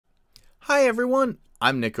Hi everyone,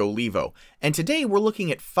 I'm Nick Olivo, and today we're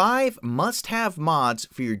looking at 5 must-have mods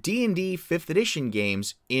for your D&D 5th edition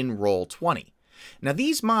games in Roll20. Now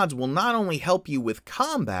these mods will not only help you with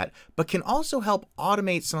combat, but can also help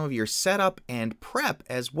automate some of your setup and prep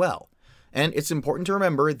as well. And it's important to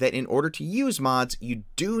remember that in order to use mods, you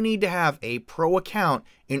do need to have a pro account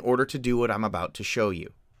in order to do what I'm about to show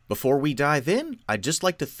you. Before we dive in, I'd just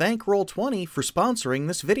like to thank Roll20 for sponsoring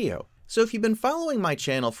this video. So if you've been following my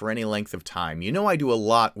channel for any length of time, you know I do a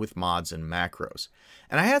lot with mods and macros.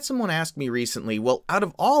 And I had someone ask me recently, well, out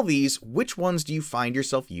of all these, which ones do you find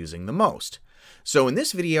yourself using the most? So in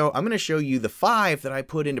this video, I'm going to show you the 5 that I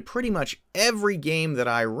put into pretty much every game that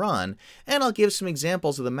I run, and I'll give some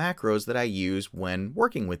examples of the macros that I use when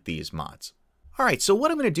working with these mods. Alright, so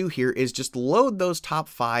what I'm going to do here is just load those top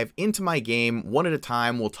 5 into my game one at a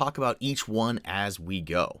time. We'll talk about each one as we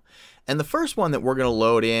go. And the first one that we're going to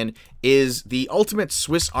load in is the ultimate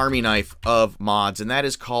Swiss Army knife of mods, and that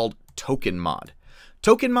is called Token Mod.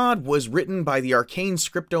 Token Mod was written by the arcane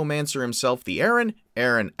scriptomancer himself, the Aaron.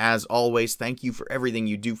 Aaron, as always, thank you for everything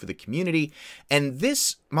you do for the community. And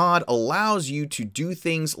this mod allows you to do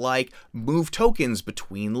things like move tokens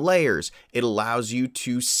between layers. It allows you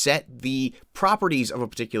to set the properties of a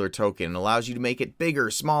particular token. It allows you to make it bigger,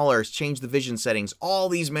 smaller, change the vision settings. All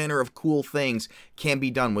these manner of cool things can be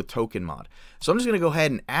done with Token Mod. So I'm just going to go ahead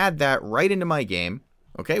and add that right into my game.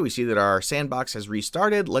 Okay, we see that our sandbox has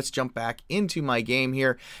restarted. Let's jump back into my game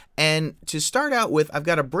here. And to start out with, I've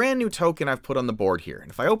got a brand new token I've put on the board here.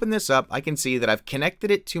 And if I open this up, I can see that I've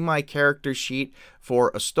connected it to my character sheet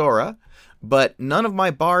for Astora, but none of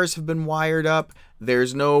my bars have been wired up.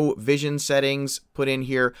 There's no vision settings put in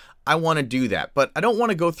here. I want to do that, but I don't want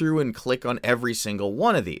to go through and click on every single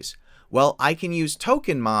one of these. Well, I can use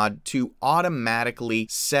Token Mod to automatically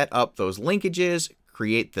set up those linkages,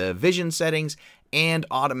 create the vision settings, and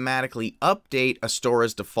automatically update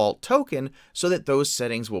Astora's default token so that those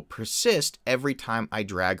settings will persist every time I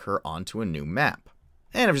drag her onto a new map.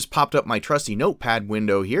 And I've just popped up my trusty notepad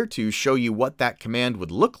window here to show you what that command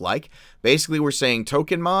would look like. Basically, we're saying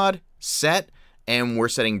Token Mod, set, and we're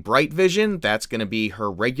setting bright vision. That's going to be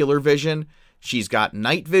her regular vision. She's got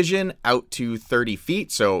night vision out to 30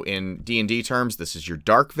 feet, so in D&D terms, this is your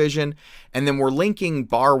dark vision. And then we're linking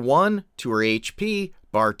bar 1 to her HP,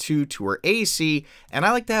 bar 2 to her AC, and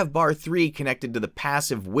I like to have bar 3 connected to the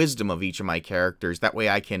passive wisdom of each of my characters. That way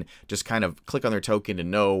I can just kind of click on their token to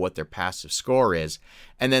know what their passive score is.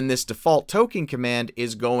 And then this default token command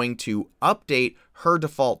is going to update her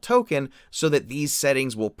default token so that these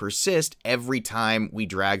settings will persist every time we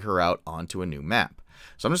drag her out onto a new map.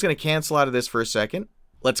 So I'm just going to cancel out of this for a second.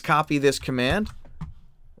 Let's copy this command,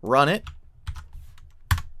 run it.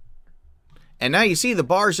 And now you see the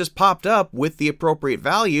bars just popped up with the appropriate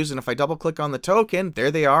values. And if I double click on the token,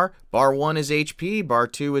 there they are. Bar 1 is HP, bar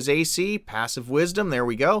 2 is AC, passive wisdom, there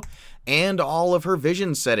we go. And all of her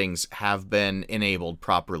vision settings have been enabled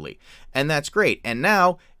properly. And that's great. And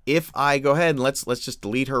now if I go ahead and let's just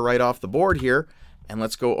delete her right off the board here. And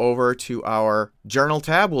let's go over to our journal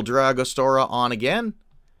tab. We'll drag Astora on again.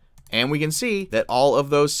 And we can see that all of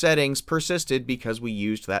those settings persisted because we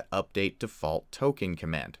used that update default token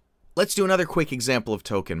command. Let's do another quick example of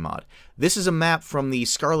Token Mod. This is a map from the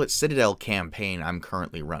Scarlet Citadel campaign I'm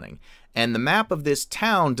currently running. And the map of this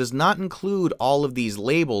town does not include all of these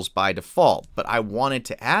labels by default, but I wanted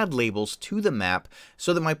to add labels to the map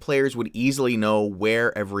so that my players would easily know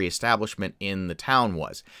where every establishment in the town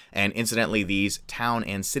was. And incidentally, these town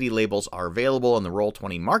and city labels are available in the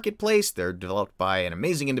Roll20 marketplace. They're developed by an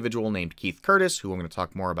amazing individual named Keith Curtis, who I'm going to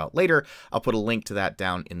talk more about later. I'll put a link to that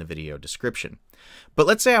down in the video description. But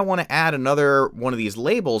let's say I want to add another one of these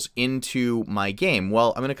labels into my game.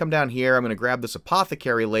 Well, I'm going to come down here, I'm going to grab this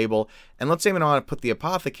apothecary label, and let's say I'm going to want to put the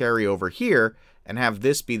apothecary over here and have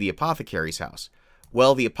this be the apothecary's house.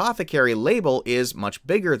 Well, the apothecary label is much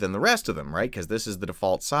bigger than the rest of them, right? Because this is the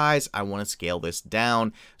default size. I want to scale this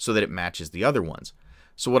down so that it matches the other ones.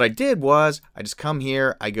 So what I did was, I just come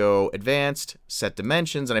here, I go advanced, set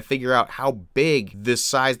dimensions, and I figure out how big this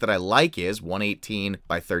size that I like is, 118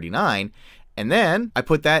 by 39. And then I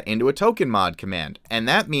put that into a Token Mod command. And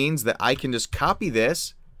that means that I can just copy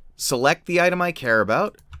this, select the item I care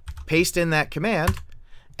about, paste in that command,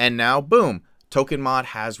 and now boom, Token Mod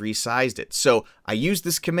has resized it. So I used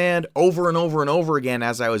this command over and over and over again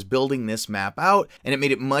as I was building this map out, and it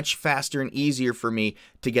made it much faster and easier for me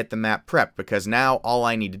to get the map prepped, because now all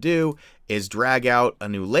I need to do is drag out a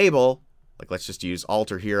new label. Like, let's just use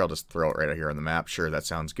alter here. I'll just throw it right here on the map. Sure, that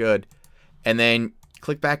sounds good. And then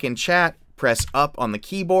click back in chat, press up on the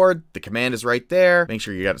keyboard. The command is right there. Make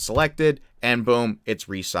sure you got it selected. and boom, it's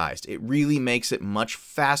resized. It really makes it much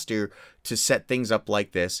faster to set things up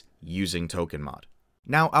like this using token mod.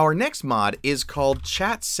 Now, our next mod is called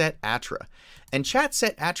setattr. And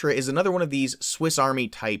setattr is another one of these Swiss Army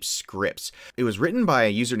type scripts. It was written by a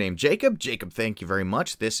user named Jacob. Jacob, thank you very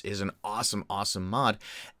much. This is an awesome, awesome mod.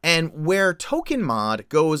 And where token mod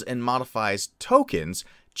goes and modifies tokens,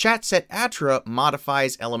 setattr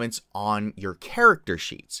modifies elements on your character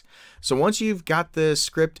sheets. So once you've got the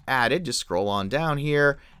script added, just scroll on down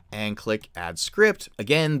here and click Add Script.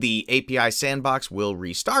 Again, the API sandbox will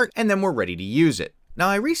restart, and then we're ready to use it. Now,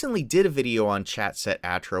 I recently did a video on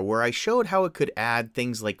setattr where I showed how it could add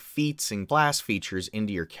things like feats and class features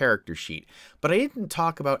into your character sheet, but I didn't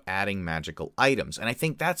talk about adding magical items, and I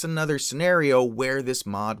think that's another scenario where this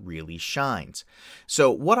mod really shines. So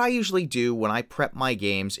what I usually do when I prep my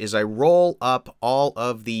games is I roll up all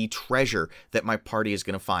of the treasure that my party is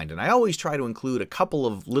going to find, and I always try to include a couple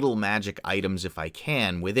of little magic items if I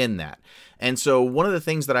can within that. And so one of the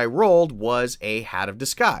things that I rolled was a Hat of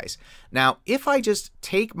Disguise. Now, if I just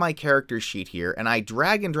take my character sheet here and I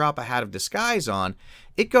drag and drop a Hat of Disguise on,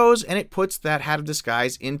 it goes and it puts that Hat of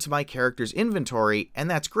Disguise into my character's inventory, and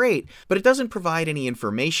that's great, but it doesn't provide any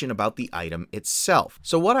information about the item itself.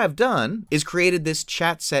 So what I've done is created this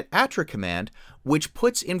setattr command, which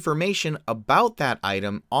puts information about that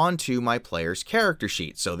item onto my player's character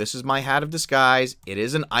sheet. So this is my Hat of Disguise. It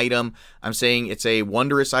is an item. I'm saying it's a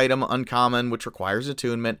Wonderous item, uncommon, which requires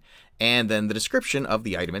attunement, and then the description of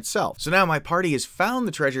the item itself. So now my party has found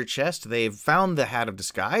the treasure chest, they've found the Hat of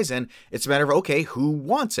Disguise, and it's a matter of, okay, who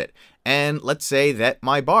wants it? And let's say that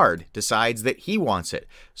my bard decides that he wants it.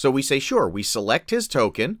 So we say, sure, we select his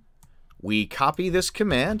token, we copy this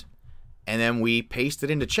command, and then we paste it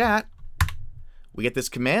into chat. We get this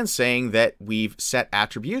command saying that we've set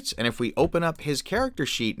attributes, and if we open up his character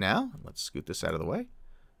sheet now, let's scoot this out of the way,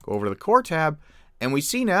 go over to the core tab, and we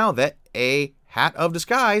see now that a Hat of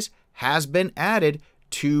Disguise has been added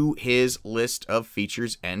to his list of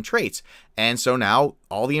features and traits. And so now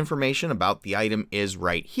all the information about the item is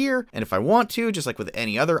right here. And if I want to, just like with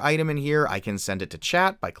any other item in here, I can send it to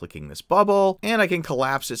chat by clicking this bubble, and I can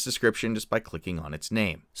collapse its description just by clicking on its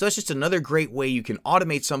name. So that's just another great way you can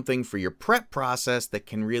automate something for your prep process that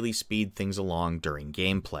can really speed things along during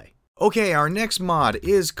gameplay. Okay, our next mod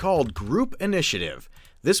is called Group Initiative.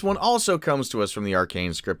 This one also comes to us from the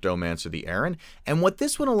arcane scriptomancer, the Aaron, and what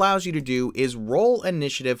this one allows you to do is roll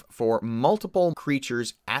initiative for multiple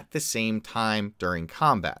creatures at the same time during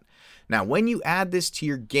combat. Now, when you add this to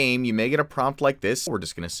your game, you may get a prompt like this. We're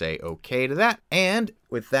just going to say okay to that, and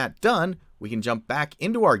with that done, we can jump back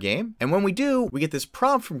into our game, and when we do, we get this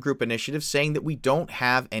prompt from Group Initiative saying that we don't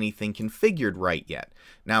have anything configured right yet.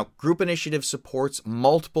 Now, Group Initiative supports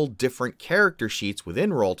multiple different character sheets within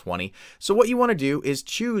Roll20, so what you want to do is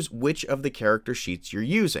choose which of the character sheets you're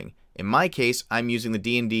using. In my case, I'm using the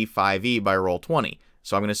D&D 5e by Roll20.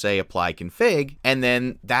 So I'm going to say apply config, and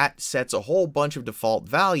then that sets a whole bunch of default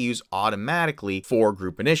values automatically for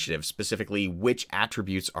Group Initiative, specifically which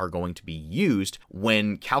attributes are going to be used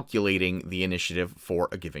when calculating the initiative for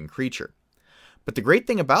a given creature. But the great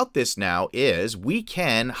thing about this now is we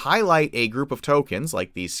can highlight a group of tokens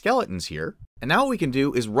like these skeletons here, and now what we can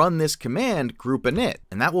do is run this command group init,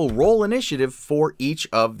 and that will roll initiative for each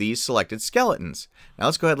of these selected skeletons. Now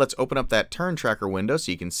let's go ahead, let's open up that turn tracker window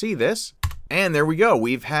so you can see this. And there we go.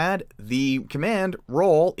 We've had the command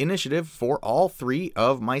roll initiative for all 3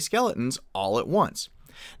 of my skeletons all at once.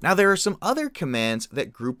 Now there are some other commands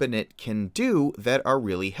that group init can do that are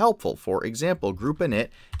really helpful. For example, group init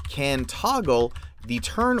can toggle the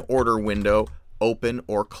turn order window open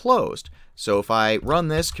or closed. So if I run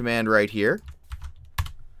this command right here,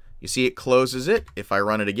 you see it closes it. If I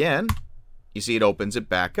run it again, you see it opens it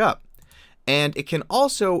back up. And it can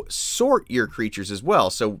also sort your creatures as well.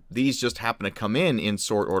 So these just happen to come in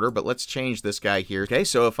sort order, but let's change this guy here. Okay,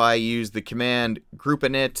 so if I use the command group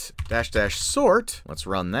init -- sort, let's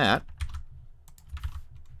run that.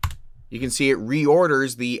 You can see it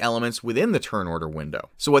reorders the elements within the turn order window.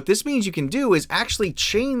 So what this means you can do is actually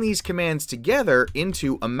chain these commands together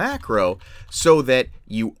into a macro so that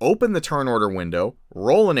you open the turn order window,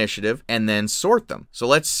 roll initiative, and then sort them. So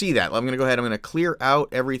let's see that. I'm going to go ahead, I'm going to clear out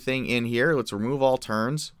everything in here. Let's remove all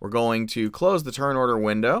turns. We're going to close the turn order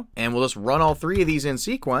window, and we'll just run all 3 of these in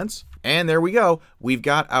sequence. And there we go. We've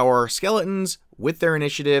got our skeletons with their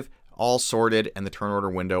initiative all sorted, and the turn order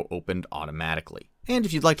window opened automatically. And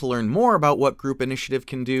if you'd like to learn more about what Group Initiative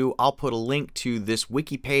can do, I'll put a link to this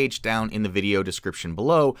wiki page down in the video description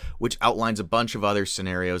below, which outlines a bunch of other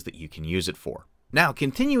scenarios that you can use it for. Now,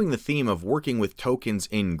 continuing the theme of working with tokens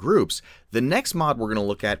in groups, the next mod we're going to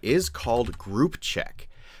look at is called Group Check.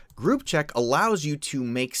 Group check allows you to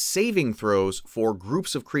make saving throws for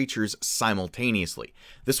groups of creatures simultaneously.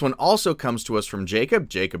 This one also comes to us from Jacob.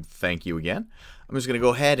 Jacob, thank you again. I'm just going to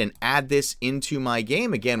go ahead and add this into my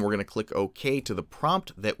game. Again, we're going to click OK to the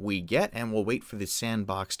prompt that we get, and we'll wait for the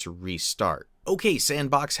sandbox to restart. Okay,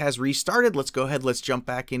 sandbox has restarted. Let's go ahead, let's jump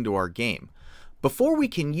back into our game. Before we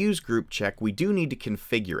can use group check, we do need to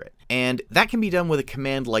configure it. And that can be done with a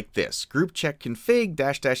command like this, group check config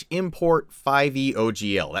 -- import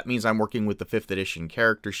 5e-ogl. That means I'm working with the 5th edition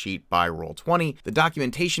character sheet by Roll20. The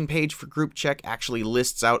documentation page for group check actually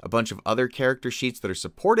lists out a bunch of other character sheets that are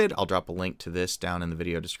supported. I'll drop a link to this down in the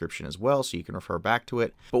video description as well, so you can refer back to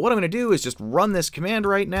it. But what I'm going to do is just run this command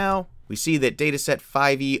right now. We see that dataset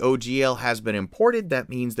 5e-ogl has been imported. That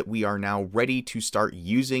means that we are now ready to start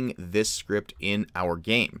using this script in our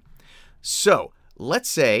game. So let's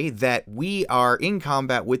say that we are in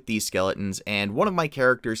combat with these skeletons and one of my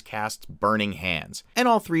characters casts Burning Hands, and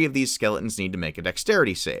all 3 of these skeletons need to make a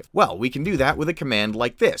dexterity save. Well, we can do that with a command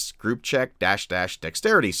like this, group check --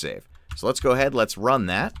 dexterity save. So let's go ahead, let's run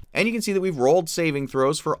that. And you can see that we've rolled saving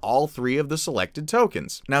throws for all 3 of the selected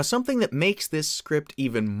tokens. Now, something that makes this script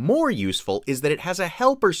even more useful is that it has a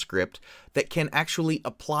helper script that can actually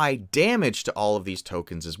apply damage to all of these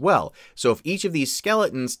tokens as well. So if each of these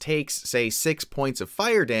skeletons takes, say, 6 points of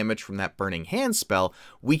fire damage from that Burning Hand spell,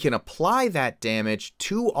 we can apply that damage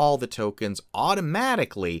to all the tokens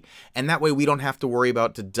automatically, and that way we don't have to worry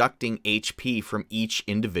about deducting HP from each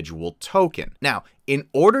individual token. Now, in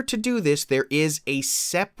order to do this, there is a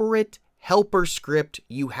separate helper script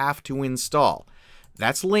you have to install.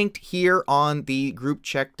 That's linked here on the group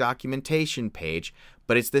check documentation page,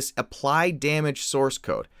 but it's this apply damage source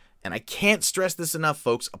code. And I can't stress this enough,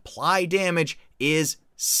 folks. Apply damage is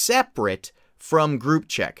separate from group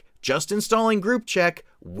check. Just installing group check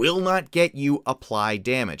will not get you apply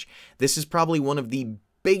damage. This is probably one of the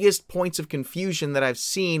biggest points of confusion that I've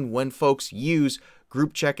seen when folks use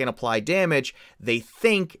group check and apply damage. They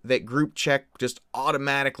think that group check just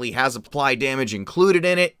automatically has apply damage included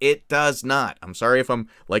in it. It does not. I'm sorry if I'm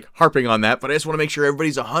like harping on that, but I just want to make sure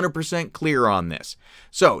everybody's 100% clear on this.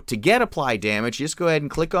 So to get apply damage, just go ahead and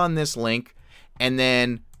click on this link and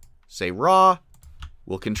then say raw.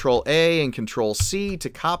 We'll Control A and Control C to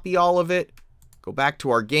copy all of it. Go back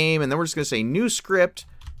to our game, and then we're just going to say new script,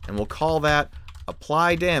 and we'll call that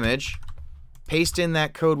apply damage. Paste in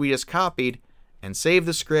that code we just copied, and save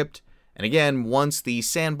the script. And again, once the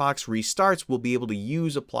sandbox restarts, we'll be able to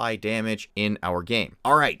use apply damage in our game.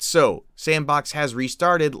 All right, so sandbox has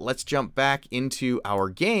restarted. Let's jump back into our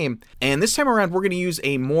game. And this time around, we're going to use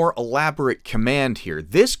a more elaborate command here.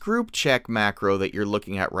 This group check macro that you're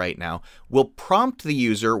looking at right now will prompt the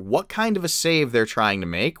user what kind of a save they're trying to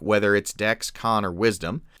make, whether it's Dex, Con, or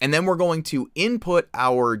Wisdom. And then we're going to input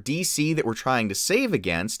our DC that we're trying to save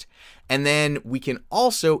against. And then we can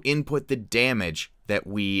also input the damage that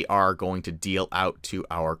we are going to deal out to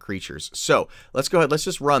our creatures. So let's go ahead, let's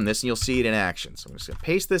just run this and you'll see it in action. So I'm just gonna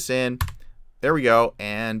paste this in. There we go.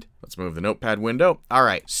 And let's move the notepad window. All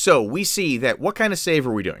right, so we see that what kind of save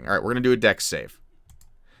are we doing? All right, we're gonna do a Dex save.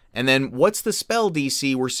 And then what's the spell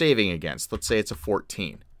DC we're saving against? Let's say it's a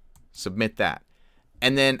 14. Submit that.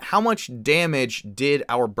 And then how much damage did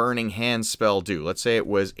our Burning Hand spell do? Let's say it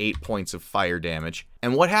was 8 points of fire damage.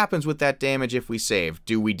 And what happens with that damage if we save?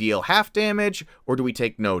 Do we deal half damage or do we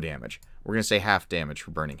take no damage? We're going to say half damage for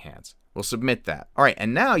Burning Hands. We'll submit that. All right,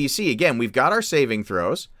 and now you see, again, we've got our saving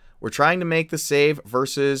throws. We're trying to make the save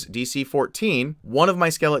versus DC 14. One of my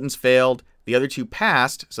skeletons failed. The other 2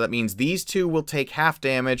 passed. So that means these 2 will take half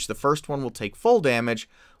damage. The first one will take full damage.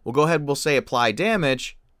 We'll go ahead and we'll say apply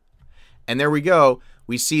damage. And there we go.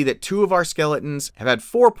 We see that 2 of our skeletons have had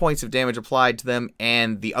 4 points of damage applied to them,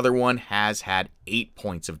 and the other one has had 8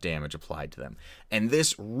 points of damage applied to them. And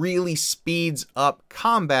this really speeds up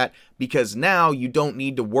combat because now you don't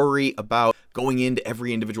need to worry about going into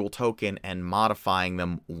every individual token and modifying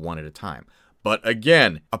them one at a time. But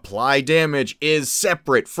again, apply damage is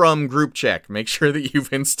separate from group check. Make sure that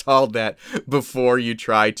you've installed that before you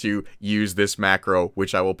try to use this macro,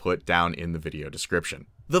 which I will put down in the video description.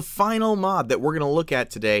 The final mod that we're going to look at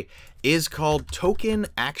today is called Token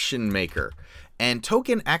Action Maker. And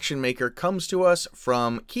Token Action Maker comes to us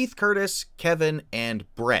from Keith Curtis, Kevin, and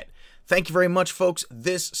Brett. Thank you very much, folks.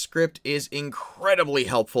 This script is incredibly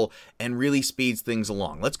helpful and really speeds things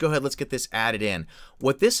along. Let's go ahead, let's get this added in.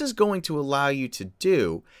 What this is going to allow you to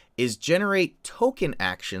do is generate token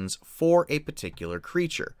actions for a particular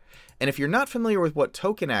creature. And if you're not familiar with what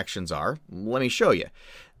token actions are, let me show you.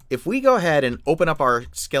 If we go ahead and open up our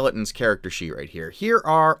skeleton's character sheet right here, here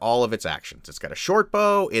are all of its actions. It's got a short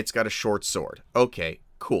bow, it's got a short sword. Okay,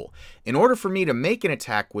 Cool. In order for me to make an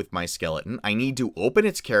attack with my skeleton, I need to open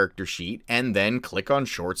its character sheet and then click on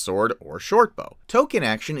short sword or short bow. Token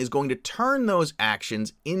action is going to turn those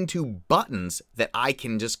actions into buttons that I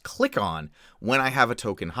can just click on when I have a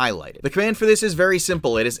token highlighted. The command for this is very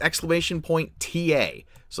simple. It is !TA.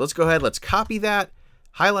 So let's go ahead, let's copy that,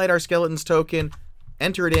 highlight our skeleton's token,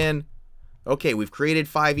 enter it in. Okay, we've created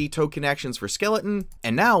 5e token actions for skeleton,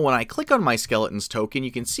 and now when I click on my skeleton's token,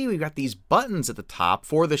 you can see we've got these buttons at the top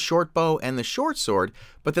for the short bow and the short sword,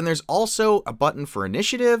 but then there's also a button for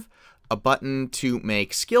initiative, a button to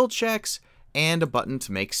make skill checks, and a button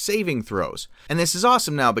to make saving throws. And this is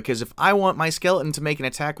awesome now, because if I want my skeleton to make an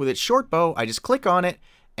attack with its short bow, I just click on it,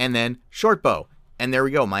 and then short bow. And there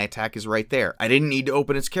we go, my attack is right there. I didn't need to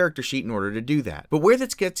open its character sheet in order to do that. But where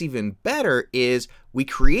this gets even better is we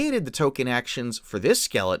created the token actions for this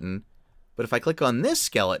skeleton, but if I click on this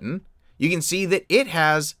skeleton, you can see that it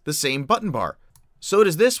has the same button bar. So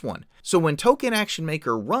does this one. So when Token Action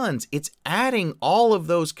Maker runs, it's adding all of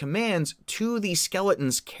those commands to the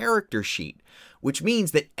skeleton's character sheet, which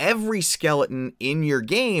means that every skeleton in your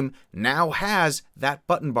game now has that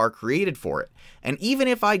button bar created for it. And even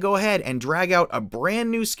if I go ahead and drag out a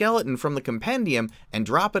brand new skeleton from the compendium and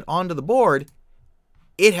drop it onto the board,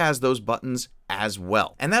 it has those buttons as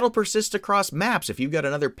well. And that'll persist across maps. If you've got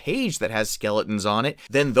another page that has skeletons on it,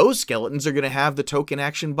 then those skeletons are going to have the token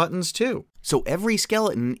action buttons too. So every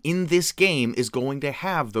skeleton in this game is going to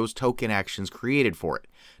have those token actions created for it.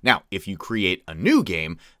 Now, if you create a new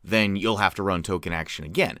game, then you'll have to run token action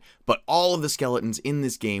again. But all of the skeletons in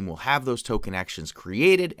this game will have those token actions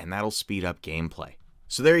created, and that'll speed up gameplay.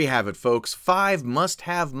 So there you have it, folks. 5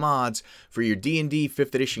 must-have mods for your D&D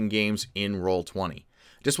 5th edition games in Roll20.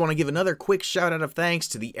 Just want to give another quick shout out of thanks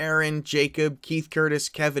to the Aaron, Jacob, Keith Curtis,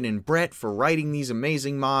 Kevin, and Brett for writing these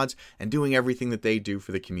amazing mods and doing everything that they do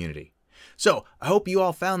for the community. So, I hope you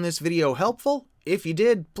all found this video helpful. If you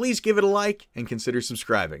did, please give it a like and consider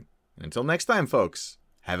subscribing. And until next time, folks,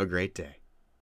 have a great day.